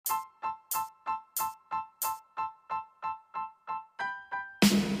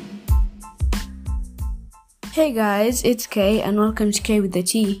Hey guys, it's Kay and welcome to Kay with the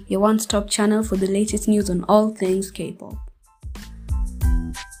T, your one-stop channel for the latest news on all things K-pop.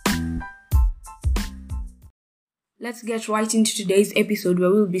 Let's get right into today's episode where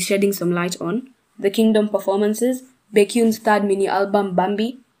we'll be shedding some light on the Kingdom performances, Baekhyun's third mini-album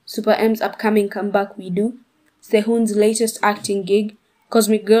Bambi, Super M's upcoming comeback We Do, Sehun's latest acting gig,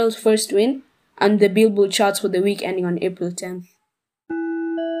 Cosmic Girl's first win, and the Billboard charts for the week ending on April 10th.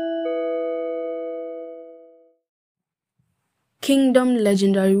 Kingdom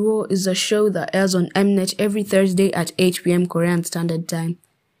Legendary War is a show that airs on Mnet every Thursday at 8 p.m. Korean Standard Time.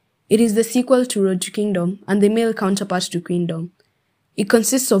 It is the sequel to Road to Kingdom and the male counterpart to Queendom. It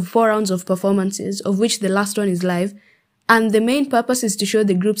consists of 4 rounds of performances, of which the last one is live, and the main purpose is to show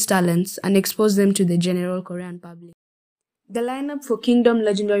the group's talents and expose them to the general Korean public. The lineup for Kingdom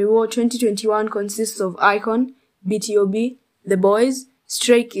Legendary War 2021 consists of iKON, BTOB, The Boys,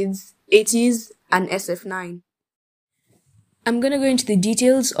 Stray Kids, ATEEZ, and SF9. I'm gonna go into the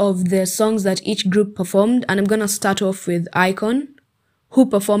details of the songs that each group performed, and I'm gonna start off with iKON, who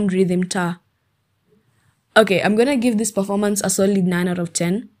performed Rhythm Ta. Okay, I'm gonna give this performance a solid 9 out of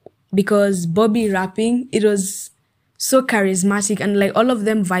 10, because Bobby rapping, it was so charismatic and like all of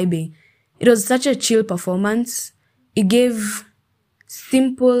them vibing. It was such a chill performance. It gave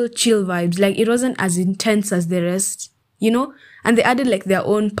simple, chill vibes. Like, it wasn't as intense as the rest, you know? And they added like their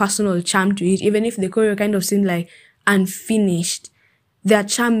own personal charm to it, even if the choreo kind of seemed like unfinished. Their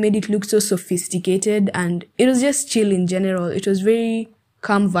charm made it look so sophisticated, and it was just chill in general. It was very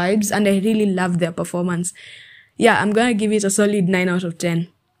calm vibes, and I really loved their performance. Yeah, I'm gonna give it a solid 9 out of 10.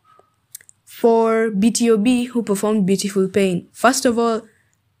 For BTOB, who performed Beautiful Pain, first of all,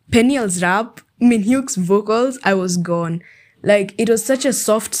 Peniel's rap, Minhyuk's vocals, I was gone. Like, it was such a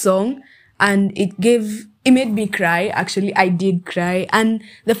soft song, and it made me cry. Actually, I did cry. And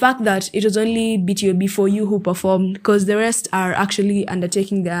the fact that it was only BTOB for you who performed, because the rest are actually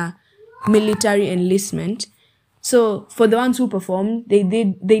undertaking their military enlistment. So for the ones who performed, they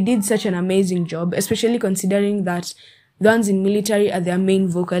did such an amazing job, especially considering that the ones in military are their main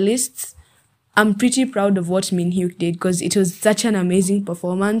vocalists. I'm pretty proud of what Minhyuk did, because it was such an amazing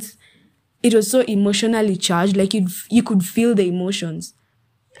performance. It was so emotionally charged, like you could feel the emotions.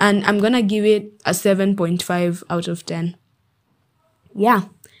 And I'm gonna give it a 7.5 out of 10. Yeah.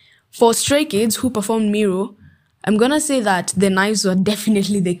 For Stray Kids, who performed Miro, I'm gonna say that the knives were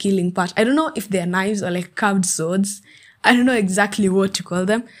definitely the killing part. I don't know if they're knives or like carved swords. I don't know exactly what to call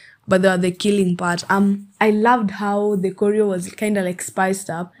them, but they are the killing part. I loved how the choreo was kind of like spiced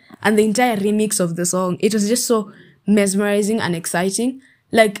up, and the entire remix of the song. It was just so mesmerizing and exciting.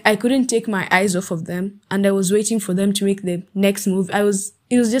 Like, I couldn't take my eyes off of them, and I was waiting for them to make the next move.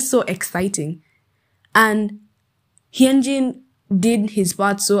 It was just so exciting. And Hyunjin did his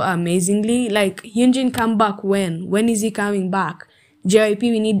part so amazingly. Like, Hyunjin come back when? When is he coming back? JYP,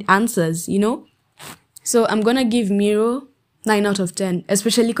 we need answers, you know? So I'm gonna give Miro 9 out of 10,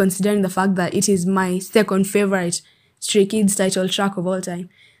 especially considering the fact that it is my second favorite Stray Kids title track of all time.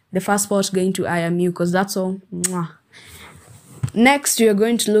 The first part going to I Am You, because that's all. Mwah. Next, we are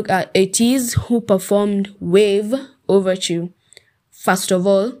going to look at ATEEZ, who performed Wave Overture. First of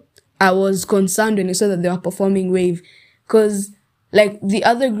all, I was concerned when I saw that they were performing Wave, because like the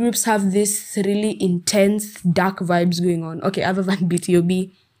other groups have this really intense, dark vibes going on. Okay, other than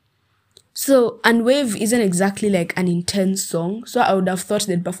BTOB. So, and Wave isn't exactly like an intense song, so I would have thought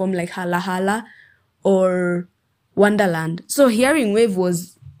they'd perform like Hala Hala or Wonderland. So hearing Wave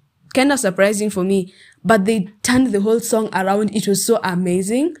was kind of surprising for me, but they turned the whole song around. It was so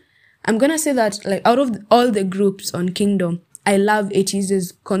amazing. I'm gonna say that, like, out of all the groups on Kingdom, I love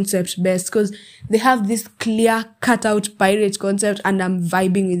ATEEZ's concept best, because they have this clear cut-out pirate concept, and I'm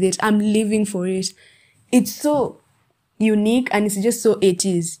vibing with it. I'm living for it. It's so unique, and it's just so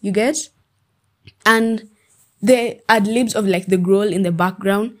ATEEZ, you get? And the ad-libs of, like, the growl in the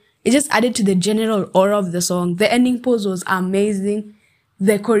background, it just added to the general aura of the song. The ending pose was amazing.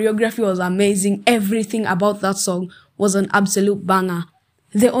 The choreography was amazing. Everything about that song was an absolute banger.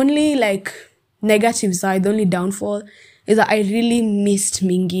 The only, like, negative side, the only downfall, is that I really missed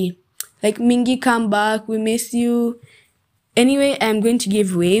Mingi. Like, Mingi, come back. We miss you. Anyway, I'm going to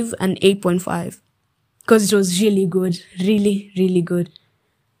give Wave an 8.5. Because it was really good. Really, really good.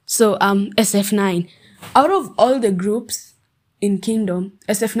 So, SF9. Out of all the groups in Kingdom,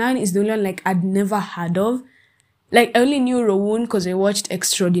 SF9 is the only one, like, I'd never heard of. Like, I only knew Rowoon because I watched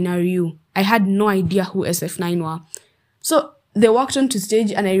Extraordinary You. I had no idea who SF9 were. So, they walked onto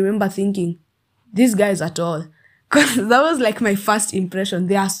stage, and I remember thinking, these guys are tall. Because that was like my first impression.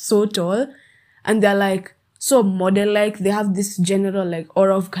 They are so tall, and they're like so model-like. They have this general like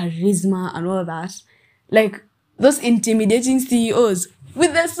aura of charisma and all that. Like those intimidating CEOs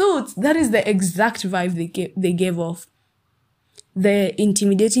with their suits. That is the exact vibe they gave off. The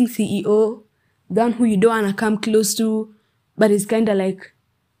intimidating CEO, the one who you don't want to come close to, but it's kind of like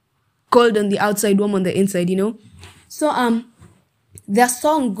cold on the outside, warm on the inside, you know? So, their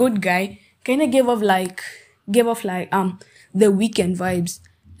song Good Guy kind of gave off like, the Weekend vibes.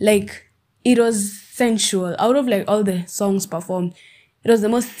 Like, it was sensual. Out of like all the songs performed, it was the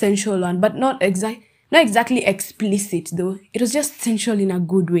most sensual one, but not exactly explicit though. It was just sensual in a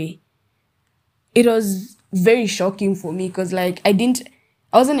good way. It was very shocking for me because like I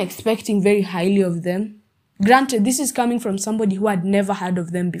wasn't expecting very highly of them. Granted, this is coming from somebody who had never heard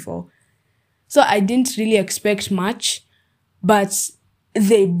of them before. So I didn't really expect much, but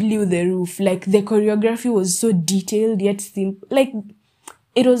they blew the roof. Like the choreography was so detailed yet simple. Like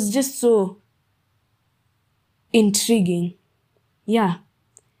it was just so intriguing. Yeah.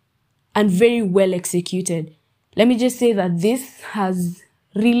 And very well executed. Let me just say that this has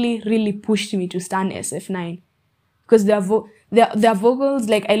really, really pushed me to stan SF9. Because their vocals,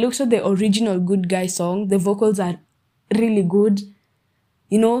 like I looked at the original Good Guy song, the vocals are really good.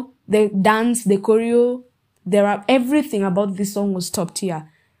 You know, the dance, the choreo, everything about this song was top tier.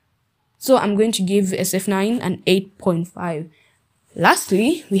 So I'm going to give SF9 an 8.5.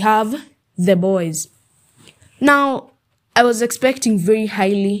 Lastly, we have The Boys. Now, I was expecting very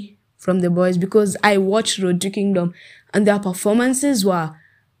highly from The Boys because I watched Road to Kingdom and their performances were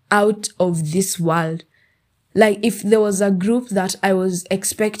out of this world. Like, if there was a group that I was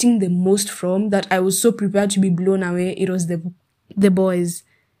expecting the most from, that I was so prepared to be blown away, it was the Boys.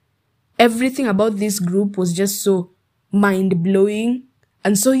 Everything about this group was just so mind-blowing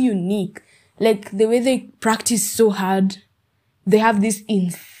and so unique. Like, the way they practice so hard, they have these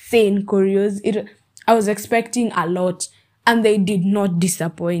insane choreos. I was expecting a lot, and they did not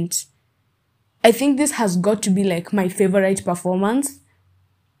disappoint. I think this has got to be like my favorite performance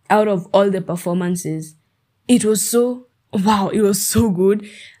out of all the performances. It was so good.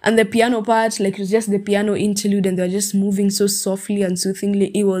 And the piano part, like it was just the piano interlude and they're just moving so softly and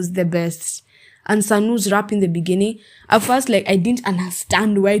soothingly. It was the best. And Sanu's rap in the beginning, at first, like I didn't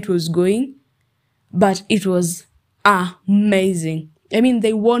understand where it was going, but it was amazing. I mean,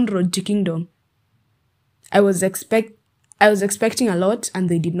 they won Road to Kingdom. I was expecting a lot and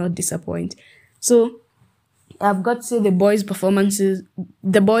they did not disappoint. So I've got to say the boys' performance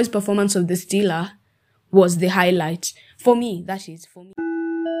of the Stealer was the highlight. For me, that is, for me.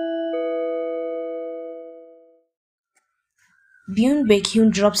 Byun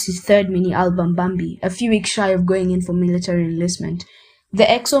Baekhyun drops his third mini-album, Bambi, a few weeks shy of going in for military enlistment. The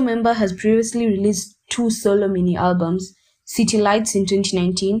EXO member has previously released 2 solo mini-albums, City Lights in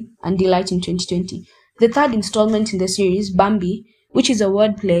 2019 and Delight in 2020. The third installment in the series, Bambi, which is a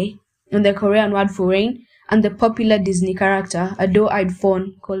wordplay on the Korean word for rain, and the popular Disney character, a doe-eyed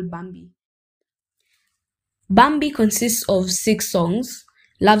fawn called Bambi. Bambi consists of 6 songs: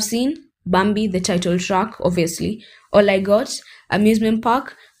 Love Scene, Bambi, the title track, obviously, All I Got, Amusement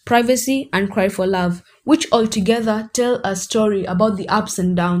Park, Privacy, and Cry for Love, which altogether tell a story about the ups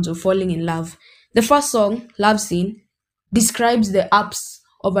and downs of falling in love. The first song, Love Scene, describes the ups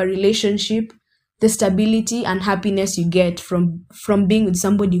of a relationship, the stability and happiness you get from being with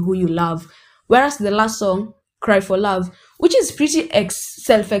somebody who you love. Whereas the last song, Cry for Love, which is pretty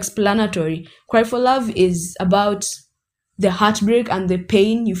self-explanatory. Cry for Love is about the heartbreak and the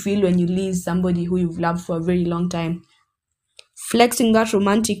pain you feel when you lose somebody who you've loved for a very long time. Flexing that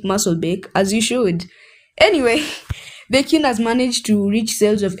romantic muscle, Baek, as you should. Anyway, Baekhyun has managed to reach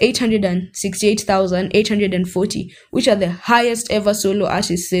sales of 868,840, which are the highest ever solo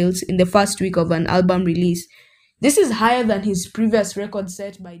artist sales in the first week of an album release. This is higher than his previous record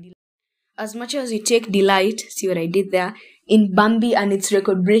set by Delight. As much as you take delight, see what I did there, in Bambi and its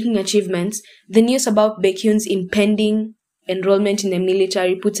record-breaking achievements, the news about Baekhyun's impending enrollment in the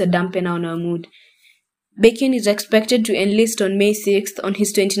military puts a dampener on our mood. Baekhyun is expected to enlist on May 6th on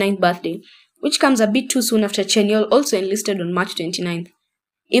his 29th birthday, which comes a bit too soon after Chenyol also enlisted on March 29th.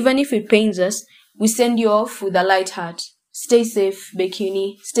 Even if it pains us, we send you off with a light heart. Stay safe,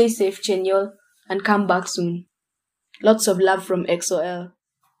 Baekhyuni, stay safe, Chenyol, and come back soon. Lots of love from XOL.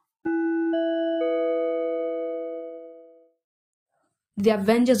 The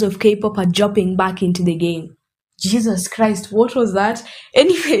Avengers of K-pop are jumping back into the game. Jesus Christ, what was that?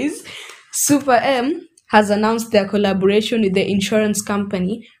 Anyways, Super M has announced their collaboration with the insurance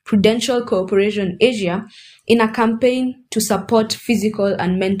company Prudential Corporation Asia in a campaign to support physical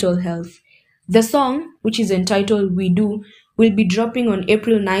and mental health. The song, which is entitled We Do, will be dropping on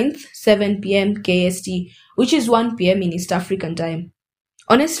April 9th, 7 p.m. KST, which is 1 p.m. in East African time.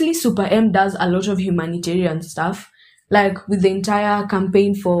 Honestly, Super M does a lot of humanitarian stuff, like with the entire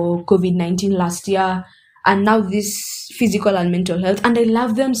campaign for COVID-19 last year, and now this physical and mental health. And I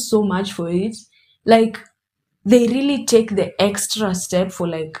love them so much for it. Like, they really take the extra step for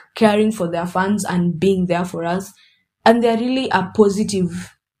like caring for their fans and being there for us. And they're really a positive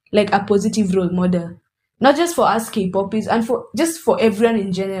role model. Not just for us K-poppies and for just for everyone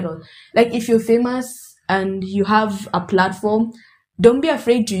in general. Like if you're famous and you have a platform, don't be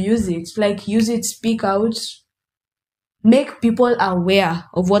afraid to use it. Like use it, speak out, make people aware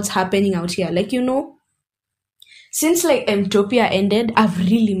of what's happening out here. Like, since like Mtopia ended, I've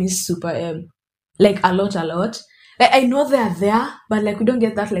really missed Super M. Like a lot. Like I know they're there, but like we don't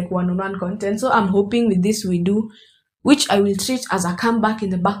get that like one-on-one content. So I'm hoping with this we do, which I will treat as a comeback in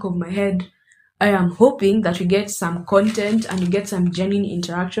the back of my head. I am hoping that we get some content and we get some genuine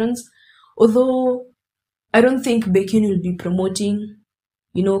interactions. Although I don't think Baekhyun will be promoting,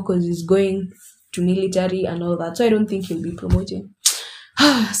 because he's going to military and all that. So I don't think he'll be promoting.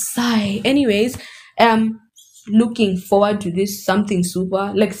 Sigh. Anyways, looking forward to this Something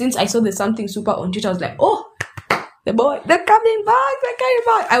Super. Like since I saw the Something Super on Twitter, I was like, oh, they're coming back.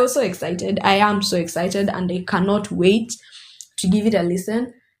 I was so excited. I am so excited and I cannot wait to give it a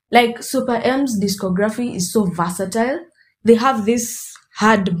listen. Like Super M's discography is so versatile. They have this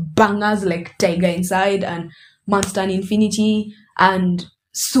hard bangers like Tiger Inside and Monster and Infinity and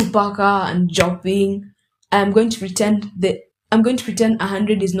Supercar and Jopping. I'm going to pretend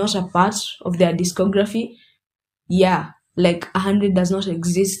 100 is not a part of their discography. Yeah, like 100 does not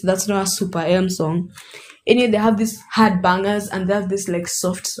exist. That's not a Super M song. Anyway, they have these hard bangers and they have this like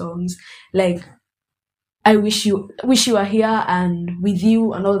soft songs. Like I wish you were here and with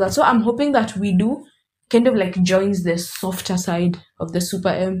you and all that. So I'm hoping that we do kind of like joins the softer side of the Super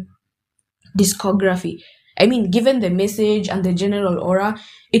M discography. I mean, given the message and the general aura,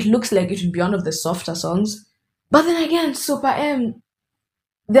 it looks like it would be one of the softer songs. But then again, Super M,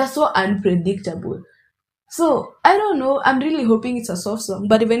 they're so unpredictable. So, I don't know, I'm really hoping it's a soft song.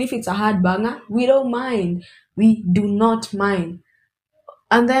 But even if it's a hard banger, we don't mind. We do not mind.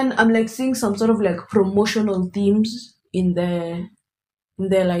 And then I'm like seeing some sort of like promotional themes in the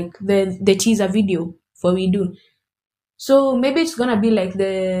teaser video for We Do. So maybe it's gonna be like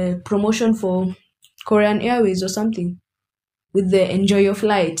the promotion for Korean Airways or something with the Enjoy Your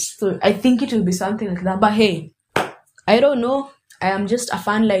Flight. So I think it will be something like that. But hey, I don't know. I am just a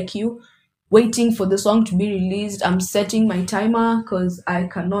fan like you, waiting for the song to be released. I'm setting my timer because I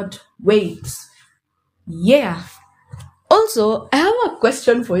cannot wait. Yeah. Also, I have a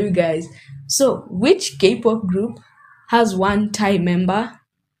question for you guys. So, which K-pop group has one Thai member,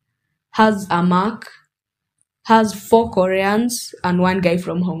 has a Mark, has 4 Koreans, and 1 guy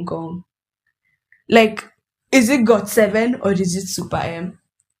from Hong Kong? Like, is it GOT7 or is it Super M?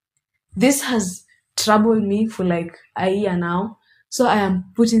 This has troubled me for like a year now. So I am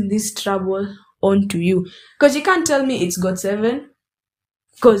putting this trouble onto you. Because you can't tell me it's GOT7.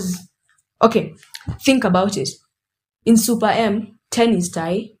 Because, okay, think about it. In Super M, 10 is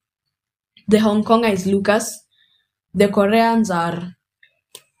Thai. The Hong Konger is Lucas. The Koreans are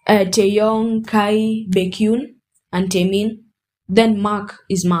Taeyong, Kai, Baekhyun, and Taemin. Then Mark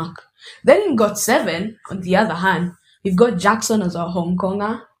is Mark. Then in GOT7, on the other hand, we've got Jackson as our Hong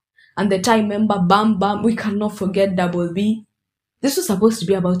Konger. And the Thai member, Bam Bam. We cannot forget Double B. This was supposed to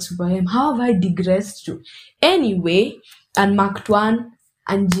be about Super M. How have I digressed to? Anyway, and Mark Twan,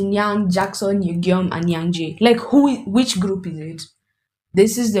 and Jin Yang, Jackson, Yugyeom, and Yang Jae. Like, which group is it?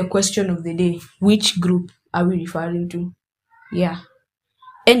 This is the question of the day. Which group are we referring to? Yeah.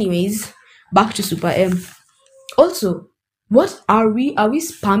 Anyways, back to Super M. Also, what are we? Are we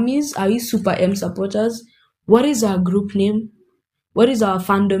spammies? Are we Super M supporters? What is our group name? What is our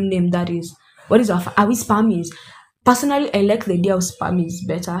fandom name, that is? Are we spammies? Personally, I like the idea of spammies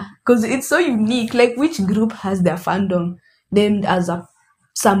better because it's so unique. Like, which group has their fandom named as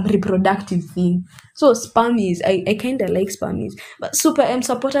some reproductive thing? So spammies, I kind of like spammies. But Super M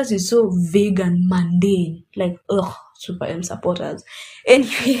supporters is so vague and mundane. Like, ugh, Super M supporters.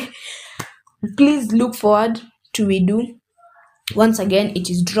 Anyway, please look forward to We Do. Once again,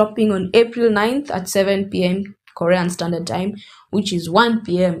 it is dropping on April 9th at 7 p.m. Korean Standard Time, which is 1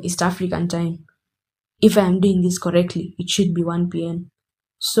 p.m. East African Time. If I am doing this correctly, it should be 1 p.m.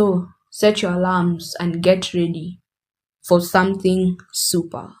 So, set your alarms and get ready for Something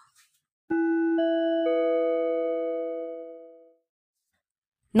Super.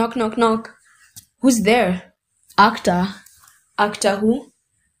 Knock, knock, knock. Who's there? Actor. Actor who?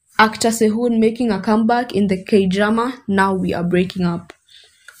 Actor Sehun making a comeback in the K-drama Now We Are Breaking Up.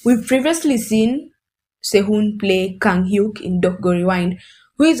 We've previously seen Sehun play Kang Hyuk in Dokgo Rewind,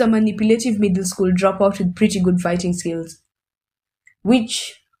 who is a manipulative middle school dropout with pretty good fighting skills,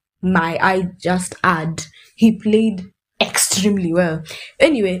 which I just add, he played extremely well.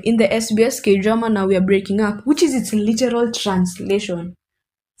 Anyway, in the SBS K-drama Now We Are Breaking Up, which is its literal translation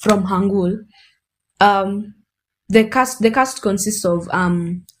from Hangul, the cast consists of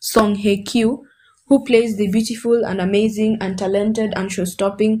Song Hye Kyu, who plays the beautiful and amazing and talented and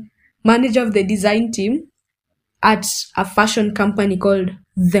show-stopping manager of the design team at a fashion company called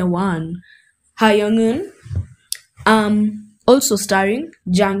The One. Ha Young-eun, also starring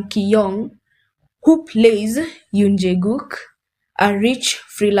Jang Ki-young, who plays Yoon Jae-guk, a rich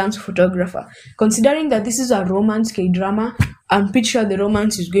freelance photographer. Considering that this is a romance K-drama, I'm pretty sure the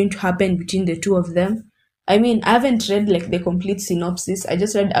romance is going to happen between the two of them. I mean, I haven't read like the complete synopsis. I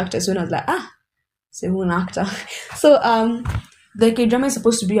just read actors when I was like, Sehun actor. So the K-drama is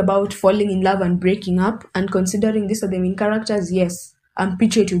supposed to be about falling in love and breaking up. And considering these are the main characters, yes, I'm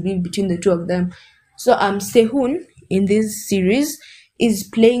pretty sure it will be between the two of them. So Sehun in this series is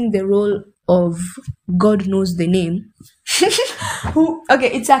playing the role of God knows the name.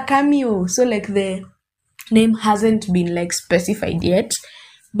 Okay, it's a cameo, so like the name hasn't been like specified yet,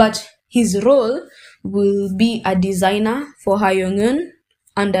 but his role will be a designer for Ha Young-eun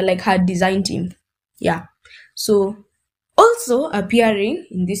under like her design team. Yeah. So also appearing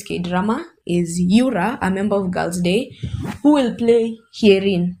in this K-drama is Yura, a member of Girls' Day, who will play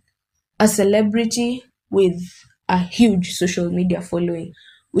Hyerin, a celebrity with a huge social media following,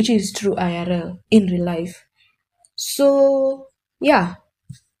 which is true IRL in real life. So yeah,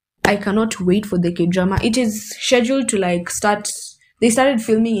 I cannot wait for the K-drama. It is scheduled to like start. They started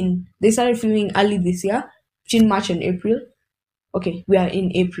filming early this year, between March and April. Okay, we are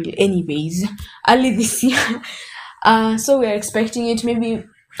in April anyways. Early this year. So we are expecting it maybe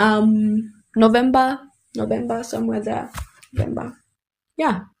November, somewhere there. November.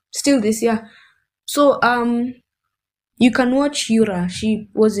 Yeah, still this year. So you can watch Yura. She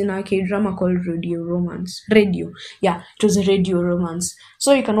was in a K-drama called Radio Romance. Yeah, it was a Radio Romance.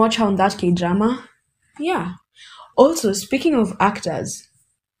 So you can watch her on that K-drama. Yeah. Also, speaking of actors,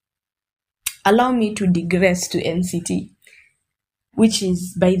 allow me to digress to NCT, which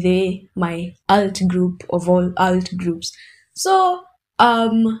is, by the way, my alt group of all alt groups. So,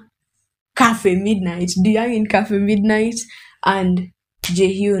 Cafe Midnight, Young in Cafe Midnight, and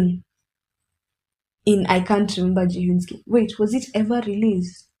Jaehyun in I can't remember Jaehyun's game. Wait, was it ever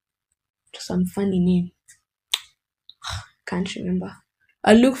released? Some funny name. Can't remember.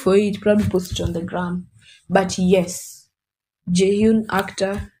 I'll look for it, probably post it on the gram. But yes, Jaehyun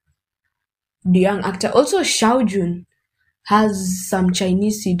actor, the young actor. Also, Xiaojun has some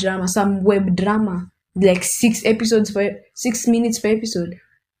Chinese drama, some web drama, like 6 minutes per episode.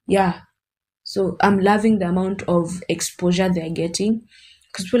 Yeah. So I'm loving the amount of exposure they're getting.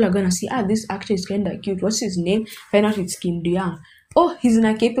 Because people are gonna see, this actor is kinda cute. What's his name? Find out it's Kim Do-young. Oh, he's in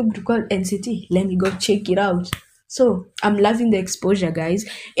a K-pop group called NCT. Let me go check it out. So I'm loving the exposure, guys.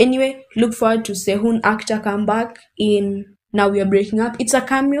 Anyway, look forward to Sehun actor come back in Now We Are Breaking Up. It's a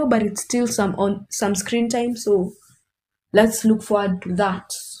cameo, but it's still some screen time. So let's look forward to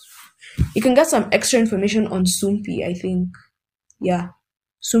that. You can get some extra information on Soompi, I think. Yeah,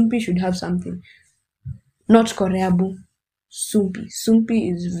 Soompi should have something. Not Koreabu. Soompi.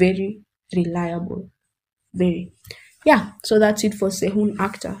 Soompi is very reliable. Very. Yeah, so that's it for Sehun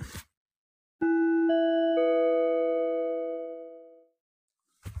actor.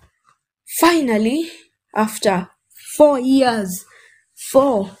 Finally, after 4 years,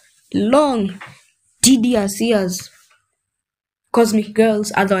 4 long, tedious years, Cosmic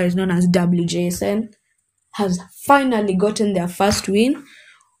Girls, otherwise known as WJSN, has finally gotten their first win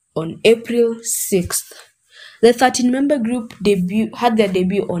on April 6th. The 13-member group had their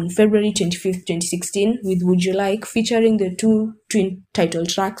debut on February 25th, 2016 with Would You Like, featuring the 2 twin title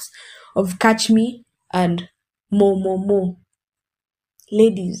tracks of Catch Me and Mo Mo Mo.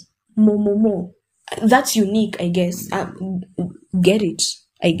 Ladies, Mo Mo Mo. That's unique, I guess. Get it,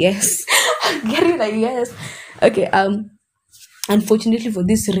 I guess. Get it, I guess. Okay, unfortunately for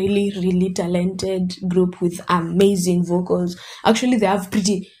this really, really talented group with amazing vocals, actually they have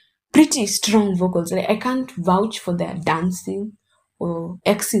pretty strong vocals. Like, I can't vouch for their dancing or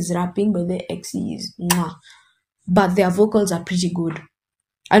X's rapping, but the X is mwah. But their vocals are pretty good.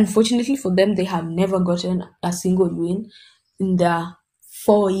 Unfortunately for them, they have never gotten a single win in their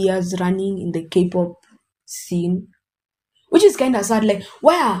 4 years running in the K-pop scene, which is kind of sad. Like,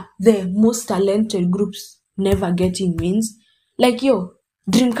 why are the most talented groups never getting wins? Like,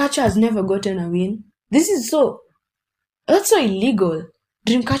 Dreamcatcher has never gotten a win. That's so illegal.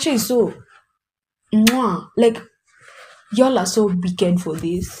 Dreamcatcher is so, like, Y'all are so wicked for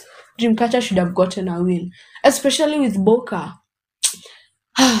this. Dreamcatcher should have gotten a win, especially with Boca.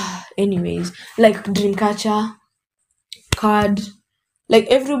 Anyways, like Dreamcatcher, Card, like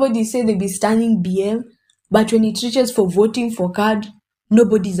everybody say they be standing BM, but when it reaches for voting for Card,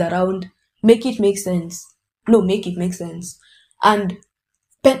 nobody's around. Make it make sense. No, make it make sense. And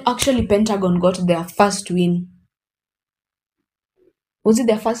actually, Pentagon got their first win. Was it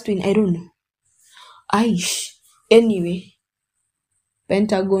their first win? I don't know. Aish. Anyway,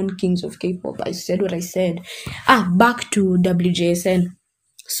 Pentagon, Kings of K-pop. I said what I said. Back to WJSN.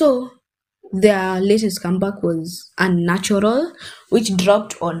 So, their latest comeback was Unnatural, which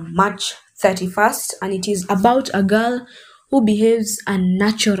dropped on March 31st, and it is about a girl who behaves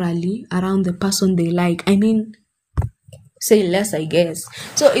unnaturally around the person they like. I mean, say less, I guess.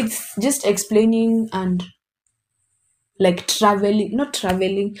 So it's just explaining and like not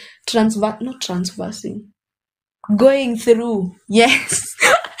transversing, going through, yes,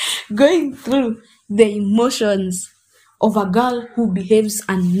 going through the emotions of a girl who behaves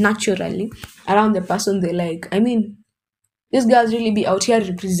unnaturally around the person they like. I mean, these girls really be out here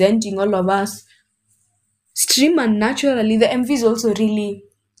representing all of us. Stream unnaturally. The MV is also really,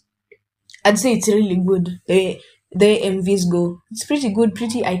 I'd say it's really good. The MVs go. It's pretty good,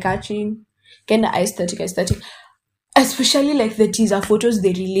 pretty eye-catching, kind of aesthetic. Especially like the teaser photos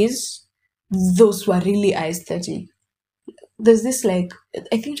they released. Those were really aesthetic. There's this like,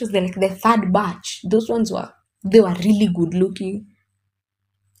 I think it was like the third batch. Those ones they were really good looking,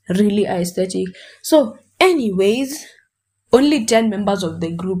 really aesthetic. So, anyways, only 10 members of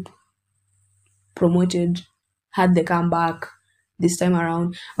the group promoted, had the comeback this time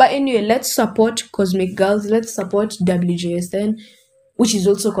around. But anyway, let's support Cosmic Girls. Let's support WJSN, which is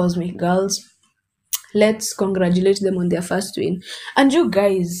also Cosmic Girls. Let's congratulate them on their first win. And you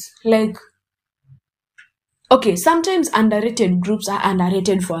guys, like, okay, sometimes underrated groups are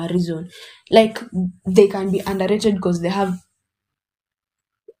underrated for a reason. Like, they can be underrated because they have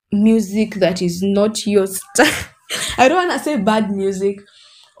music that is not your style. I don't want to say bad music,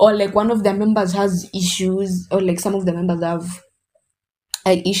 or like one of their members has issues, or like some of the members have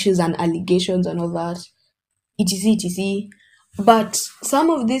like issues and allegations and all that, etc. But some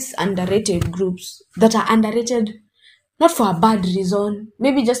of these underrated groups that are underrated not for a bad reason,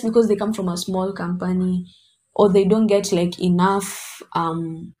 maybe just because they come from a small company or they don't get like enough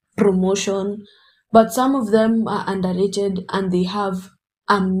promotion, but some of them are underrated and they have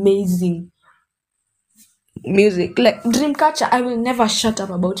amazing music. Like Dreamcatcher, I will never shut up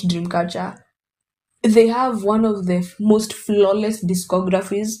about Dreamcatcher. They have one of the most flawless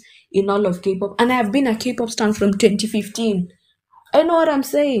discographies in all of K-pop, and I have been a K-pop stan from 2015. I know what I'm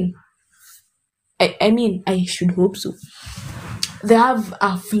saying. I mean, I should hope so. They have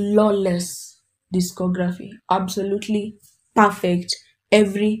a flawless discography, absolutely perfect.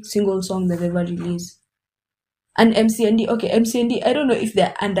 Every single song they've ever released. And MCND, I don't know if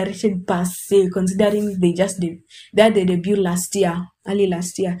they're underrated per se, considering they had the debut early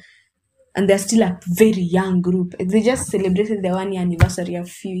last year, and they're still a very young group. They just celebrated their 1 year anniversary a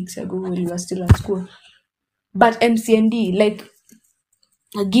few weeks ago when we were still at school. But MCND, like,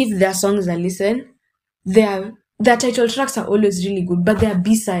 give their songs a listen. Their title tracks are always really good, but their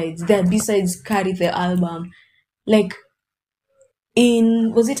B-sides carry the album. Like,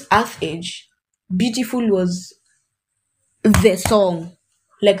 was it Earth Age? Beautiful was the song.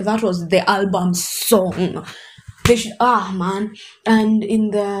 Like, that was the album song. Man. And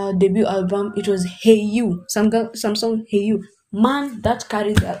in the debut album, it was Hey You. Some song, Hey You. Man, it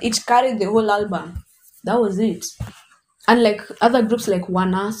carried the whole album. That was it. And like other groups like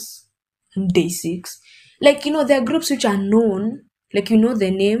One Us, Day 6. Like, there are groups which are known, like,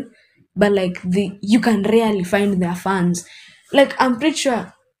 the name, but like you can rarely find their fans. Like, I'm pretty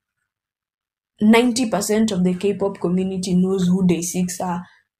sure 90% of the K-pop community knows who Day 6 are,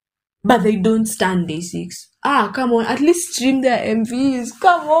 but they don't stand Day 6. Come on, at least stream their MVs.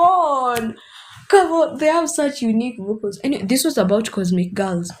 Come on, they have such unique vocals. Anyway, this was about Cosmic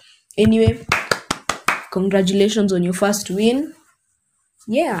Girls. Anyway, congratulations on your first win.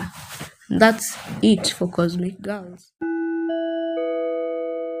 Yeah, that's it for Cosmic Girls.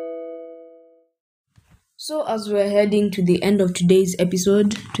 So as we're heading to the end of today's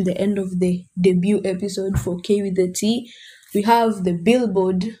episode, to the end of the debut episode for K with the T, we have the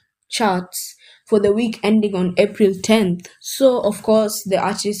Billboard charts for the week ending on April 10th. So, of course, the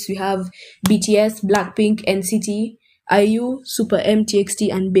artists we have BTS, Blackpink, NCT, IU, Super M,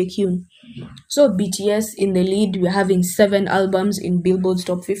 TXT, and Baekhyun. So, BTS in the lead, we're having 7 albums in Billboard's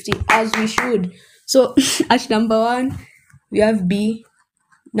top 50, as we should. So, at number 1, we have B.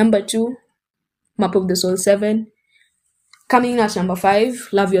 Number 2, Map of the Soul 7. Coming in at number 5,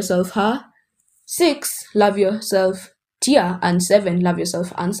 Love Yourself Her. 6, Love Yourself Tia. And 7, Love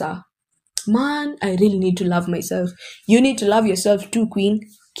Yourself Answer. Man, I really need to love myself. You need to love yourself too, queen,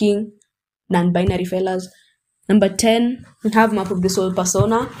 king, non-binary fellas. Number 10, we have Map of the Soul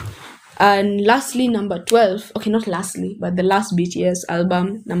Persona. And lastly, number 12, okay, not lastly, but the last BTS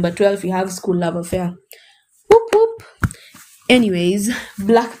album, number 12, we have School Love Affair. Whoop whoop. Anyways,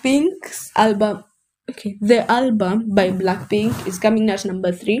 Blackpink's album, okay, the album by Blackpink is coming at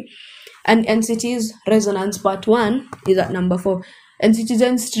number 3. And NCT's Resonance Part 1 is at number 4. And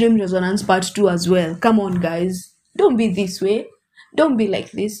Citizen's Stream Resonance Part 2 as well. Come on, guys. Don't be this way. Don't be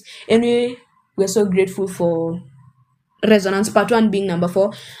like this. Anyway, we're so grateful for Resonance Part 1 being number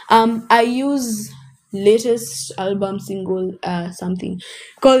 4. I use latest album single something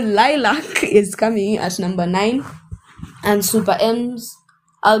called Lilac is coming at number 9. And Super M's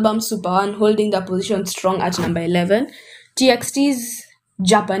album Super One holding the position strong at number 11. TXT's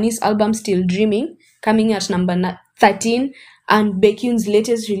Japanese album Still Dreaming coming at number 13. And Baekhyun's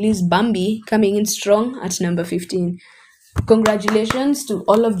latest release Bambi coming in strong at number 15. Congratulations to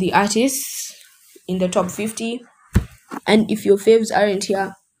all of the artists in the top 50. And if your faves aren't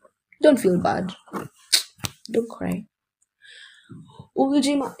here, don't feel bad. Don't cry.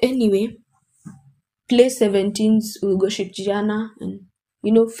 Uljima, anyway, place 17's Ugo Shikjana and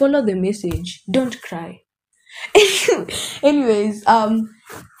follow the message. Don't cry. Anyways,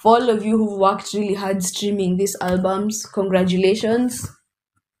 for all of you who worked really hard streaming these albums, congratulations.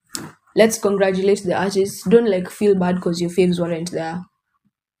 Let's congratulate the artists. Don't feel bad because your faves weren't there.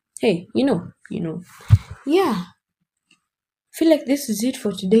 Hey, yeah. I feel like this is it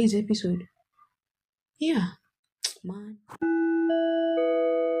for today's episode. Yeah, man.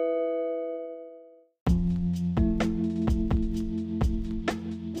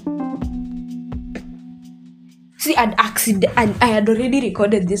 See, I had already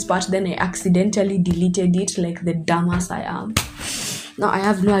recorded this part, then I accidentally deleted it like the dumbass I am. Now I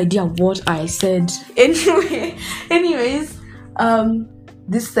have no idea what I said. Anyways,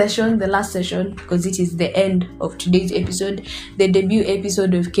 this session, the last session, because it is the end of today's episode, the debut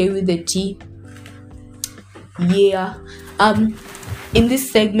episode of K with the T. Yeah. In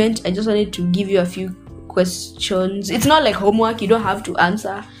this segment, I just wanted to give you a few questions. It's not like homework, you don't have to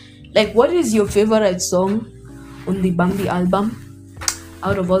answer. What is your favorite song on the Bambi album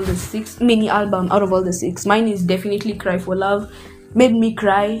out of all the 6? Mini album out of all the 6. Mine is definitely Cry for Love. Made me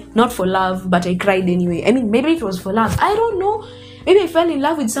cry, not for love, but I cried anyway. I mean, maybe it was for love. I don't know. Maybe I fell in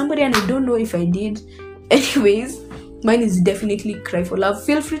love with somebody and I don't know if I did. Anyways, mine is definitely Cry for Love.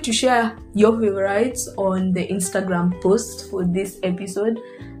 Feel free to share your favorites on the Instagram post for this episode.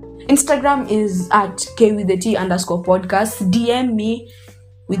 Instagram is at kwitht_podcast. DM me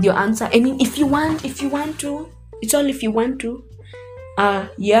with your answer. I mean, if you want to. It's all if you want to.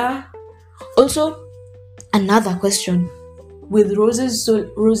 Yeah. Also, another question. With Rose's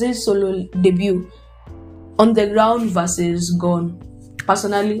solo debut, On the Ground versus Gone.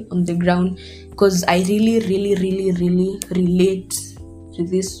 Personally, On the Ground, because I really, really, really, really relate to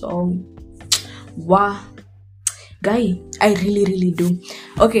this song. Wow. Guy, I really, really do.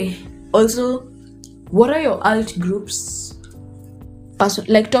 Okay, also, what are your alt groups?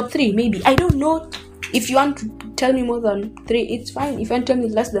 Top 3, maybe. I don't know. If you want to tell me more than 3, it's fine. If you want to tell me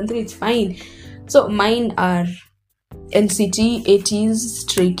less than 3, it's fine. So mine are NCT, 80s,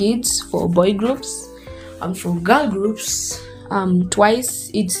 Stray Kids for boy groups. For girl groups, Twice,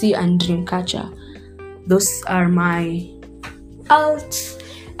 ITZY, and Dreamcatcher. Those are my alt.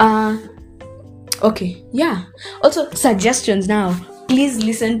 Okay, yeah. Also, suggestions now. Please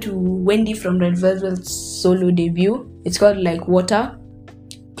listen to Wendy from Red Velvet's solo debut. It's called Water.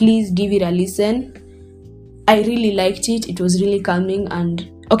 Please give it a listen. I really liked it. It was really calming and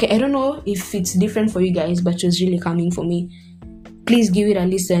okay, I don't know if it's different for you guys, but it was really calming for me. Please give it a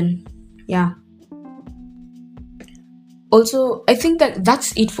listen. Yeah. Also, I think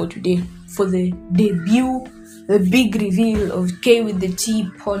that's it for today. For the debut, the big reveal of K with the T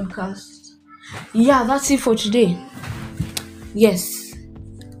podcast. Yeah, that's it for today. Yes.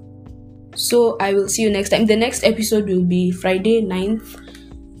 So, I will see you next time. The next episode will be Friday 9th.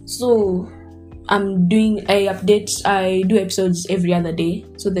 So, I do episodes every other day.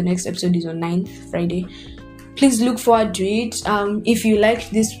 So the next episode is on 9th, Friday. Please look forward to it. If you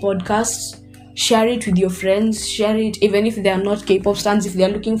liked this podcast, share it with your friends. Share it even if they are not K-pop stans. If they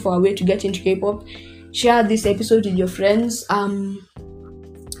are looking for a way to get into K-pop, share this episode with your friends.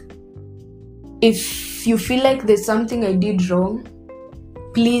 If you feel like there's something I did wrong,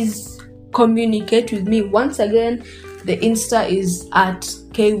 please communicate with me. Once again, the Insta is at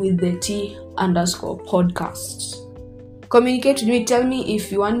kwitht_podcast. communicate with me. Tell me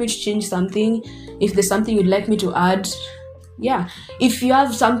if you want me to change something, if there's something you'd like me to add. Yeah, if you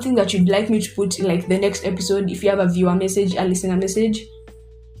have something that you'd like me to put in like the next episode, if you have a viewer message, a listener message,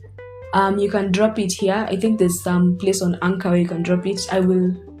 you can drop it here. I think there's some place on Anchor where you can drop it. I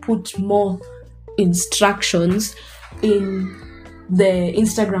will put more instructions in the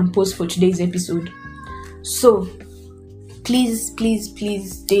Instagram post for today's episode. So please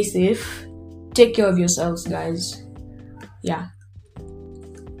stay safe, take care of yourselves, guys. Yeah,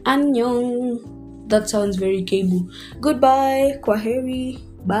 annyeong. That sounds very Kebu. Goodbye, kwaheri,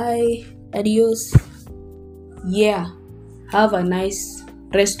 bye, adios. Yeah, have a nice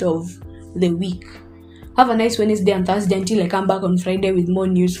rest of the week. Have a nice Wednesday and Thursday until I come back on Friday with more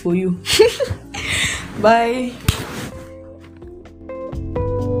news for you. Bye.